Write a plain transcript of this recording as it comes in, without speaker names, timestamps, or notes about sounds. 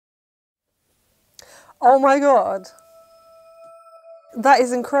Oh my God. That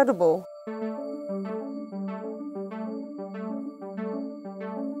is incredible.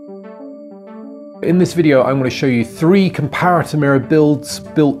 In this video, I'm going to show you 3 comparator mirror builds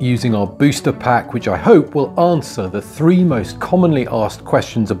built using our booster pack, which I hope will answer the 3 most commonly asked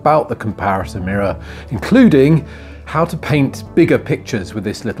questions about the comparator mirror, including how to paint bigger pictures with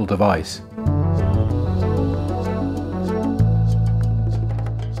this little device.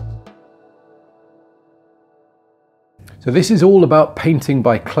 So this is all about painting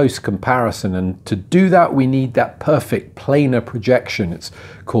by close comparison, and to do that we need that perfect planar projection, it's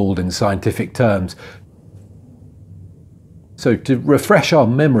called in scientific terms. So to refresh our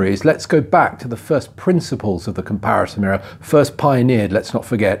memories, let's go back to the first principles of the comparator mirror, first pioneered, let's not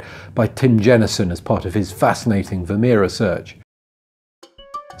forget, by Tim Jenison as part of his fascinating Vermeer research.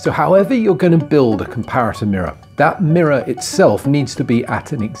 So however you're going to build a comparator mirror, that mirror itself needs to be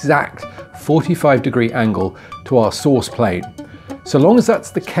at an exact 45-degree angle to our source plane. So long as that's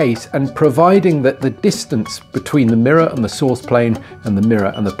the case, and providing that the distance between the mirror and the source plane and the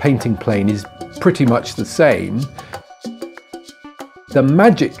mirror and the painting plane is pretty much the same, the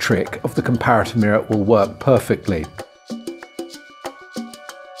magic trick of the comparator mirror will work perfectly.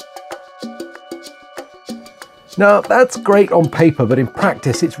 Now that's great on paper, but in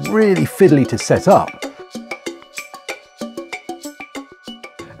practice it's really fiddly to set up.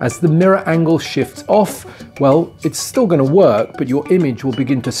 As the mirror angle shifts off, well, it's still going to work, but your image will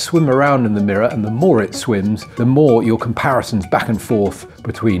begin to swim around in the mirror, and the more it swims, the more your comparisons back and forth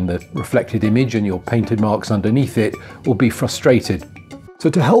between the reflected image and your painted marks underneath it will be frustrated. So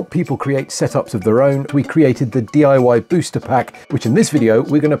to help people create setups of their own, we created the DIY booster pack, which in this video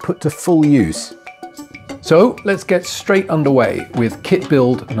we're going to put to full use. So let's get straight underway with kit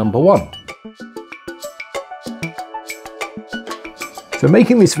build number 1. So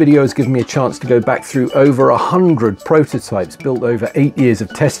making this video has given me a chance to go back through over 100 prototypes built over 8 years of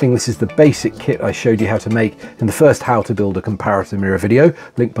testing. This is the basic kit I showed you how to make in the first how to build a comparator mirror video,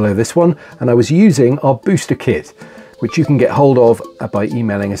 link below this one, and I was using our booster kit, which you can get hold of by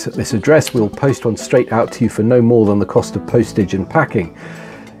emailing us at this address. We'll post one straight out to you for no more than the cost of postage and packing.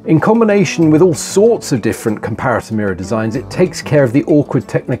 In combination with all sorts of different comparator mirror designs, it takes care of the awkward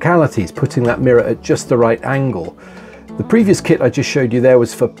technicalities, putting that mirror at just the right angle. The previous kit I just showed you there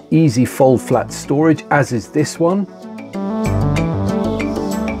was for easy fold flat storage, as is this one.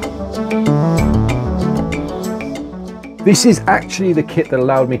 This is actually the kit that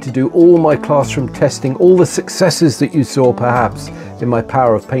allowed me to do all my classroom testing. All the successes that you saw perhaps in my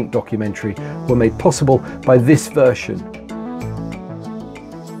Power of Paint documentary were made possible by this version.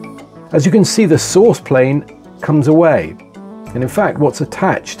 As you can see, the source plane comes away, and in fact what's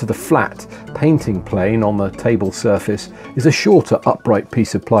attached to the flat painting plane on the table surface is a shorter upright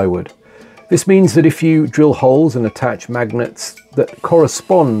piece of plywood. This means that if you drill holes and attach magnets that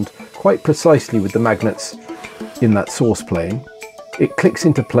correspond quite precisely with the magnets in that source plane, it clicks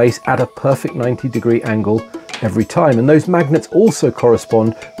into place at a perfect 90-degree angle every time, and those magnets also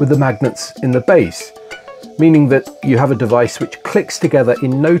correspond with the magnets in the base, meaning that you have a device which clicks together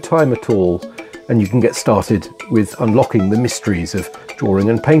in no time at all, and you can get started with unlocking the mysteries of drawing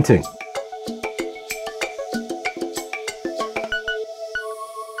and painting.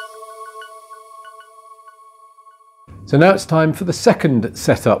 So now it's time for the second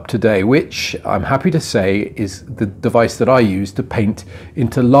setup today, which I'm happy to say is the device that I use to paint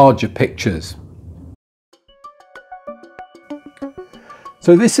into larger pictures.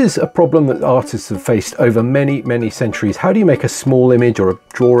 So this is a problem that artists have faced over many centuries. How do you make a small image or a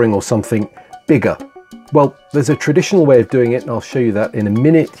drawing or something bigger? Well, there's a traditional way of doing it, and I'll show you that in a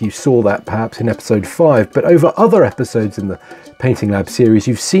minute. You saw that perhaps in episode 5, but over other episodes in the Painting Lab series,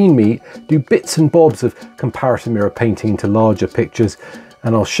 you've seen me do bits and bobs of comparator mirror painting into larger pictures,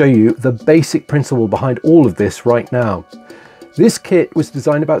 and I'll show you the basic principle behind all of this right now. This kit was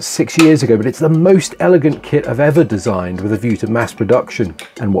designed about 6 years ago, but it's the most elegant kit I've ever designed with a view to mass production.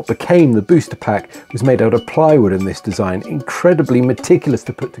 And what became the booster pack was made out of plywood in this design, incredibly meticulous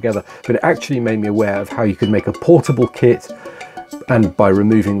to put together, but it actually made me aware of how you could make a portable kit, and by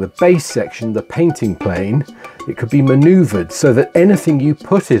removing the base section, the painting plane, it could be maneuvered so that anything you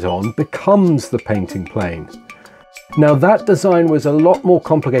put it on becomes the painting plane. Now that design was a lot more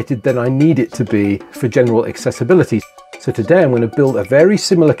complicated than I need it to be for general accessibility. So today I'm going to build a very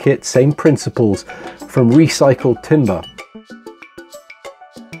similar kit, same principles, from recycled timber.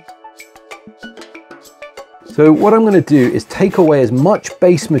 So what I'm going to do is take away as much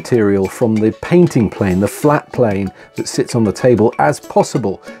base material from the painting plane, the flat plane that sits on the table, as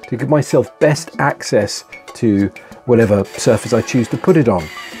possible to give myself best access to whatever surface I choose to put it on.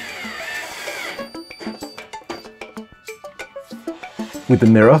 with the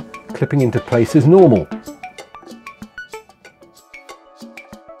mirror clipping into place as normal.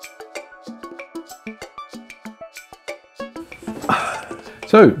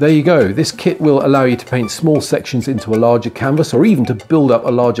 So there you go. This kit will allow you to paint small sections into a larger canvas, or even to build up a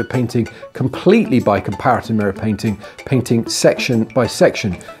larger painting completely by comparator mirror painting section by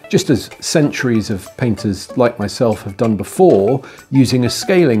section, just as centuries of painters like myself have done before using a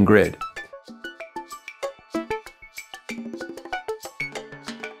scaling grid.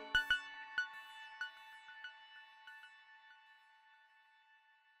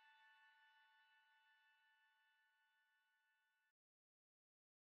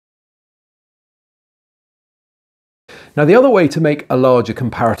 Now, the other way to make a larger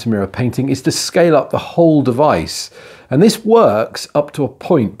comparator mirror painting is to scale up the whole device. And this works up to a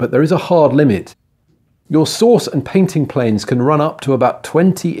point, but there is a hard limit. Your source and painting planes can run up to about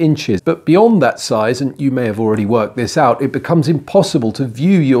 20 inches, but beyond that size, and you may have already worked this out, it becomes impossible to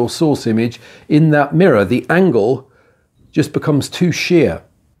view your source image in that mirror. The angle just becomes too sheer.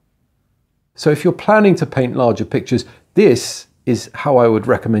 So if you're planning to paint larger pictures, this is how I would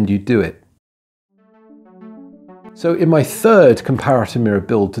recommend you do it. So in my third comparator mirror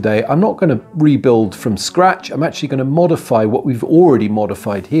build today, I'm not going to rebuild from scratch. I'm actually going to modify what we've already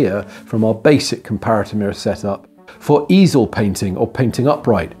modified here from our basic comparator mirror setup for easel painting or painting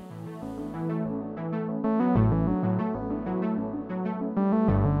upright.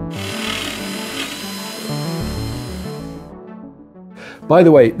 By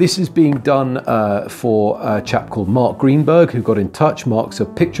the way, this is being done for a chap called Mark Greenberg, who got in touch. Mark's a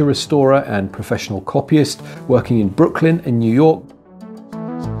picture restorer and professional copyist working in Brooklyn and New York.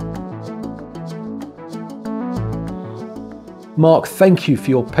 Mark, thank you for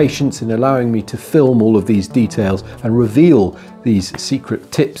your patience in allowing me to film all of these details and reveal these secret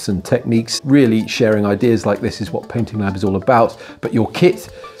tips and techniques. Really, sharing ideas like this is what Painting Lab is all about, but your kit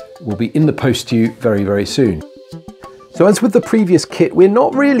will be in the post to you very, very soon. So as with the previous kit, we're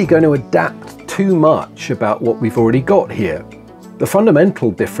not really going to adapt too much about what we've already got here. The fundamental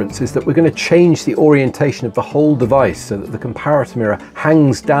difference is that we're going to change the orientation of the whole device so that the comparator mirror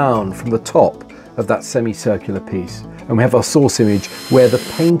hangs down from the top of that semicircular piece. And we have our source image where the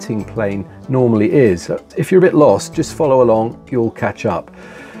painting plane normally is. So if you're a bit lost, just follow along, you'll catch up.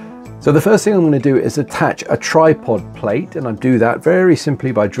 So the first thing I'm going to do is attach a tripod plate, and I do that very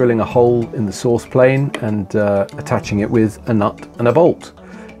simply by drilling a hole in the source plane and attaching it with a nut and a bolt.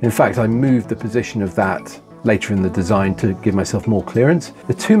 In fact, I moved the position of that later in the design to give myself more clearance.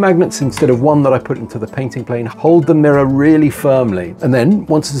 The two magnets, instead of one that I put into the painting plane, hold the mirror really firmly. And then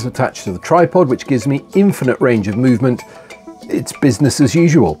once it's attached to the tripod, which gives me infinite range of movement, it's business as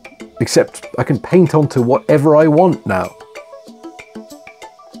usual, except I can paint onto whatever I want now.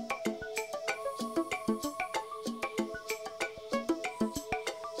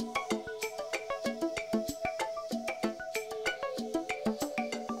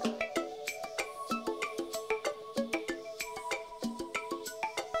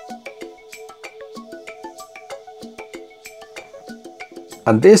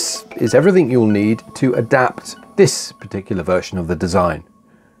 And this is everything you'll need to adapt this particular version of the design.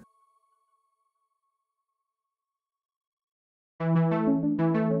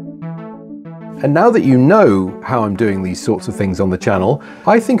 And now that you know how I'm doing these sorts of things on the channel,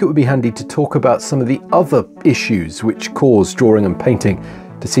 I think it would be handy to talk about some of the other issues which cause drawing and painting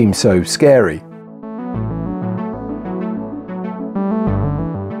to seem so scary.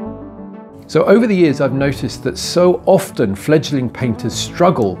 So over the years, I've noticed that so often fledgling painters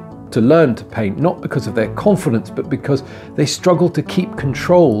struggle to learn to paint, not because of their confidence, but because they struggle to keep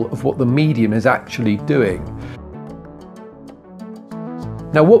control of what the medium is actually doing.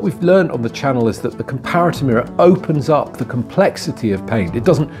 Now, what we've learned on the channel is that the comparator mirror opens up the complexity of paint. It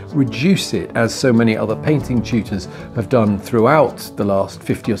doesn't reduce it, as so many other painting tutors have done throughout the last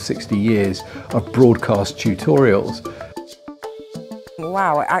 50 or 60 years of broadcast tutorials.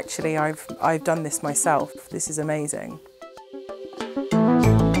 Wow, actually I've done this myself. This is amazing.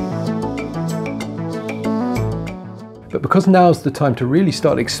 But because now's the time to really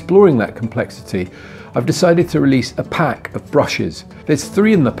start exploring that complexity, I've decided to release a pack of brushes. There's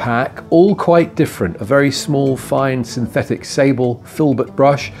 3 in the pack, all quite different. A very small, fine synthetic sable filbert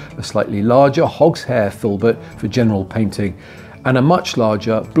brush, a slightly larger hog's hair filbert for general painting, and a much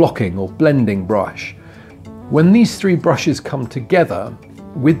larger blocking or blending brush. When these 3 brushes come together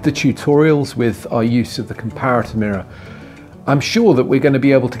with the tutorials, with our use of the comparator mirror, I'm sure that we're going to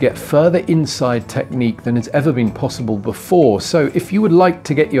be able to get further inside technique than has ever been possible before. So if you would like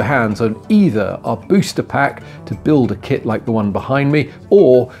to get your hands on either our booster pack to build a kit like the one behind me,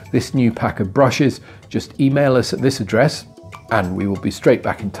 or this new pack of brushes, just email us at this address, And we will be straight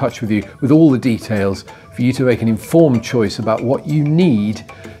back in touch with you with all the details for you to make an informed choice about what you need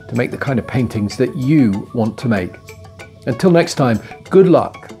to make the kind of paintings that you want to make. Until next time, good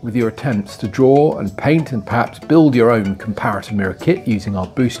luck with your attempts to draw and paint and perhaps build your own Comparator Mirror kit using our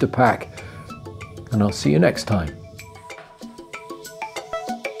booster pack. And I'll see you next time.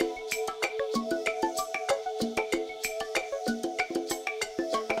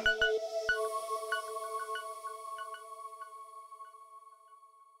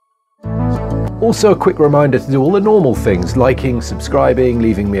 Also, a quick reminder to do all the normal things: liking, subscribing,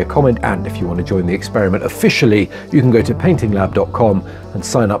 leaving me a comment, and if you want to join the experiment officially, you can go to paintinglab.com and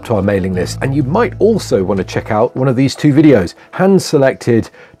sign up to our mailing list. And you might also want to check out one of these two videos, hand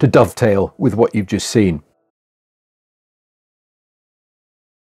selected to dovetail with what you've just seen.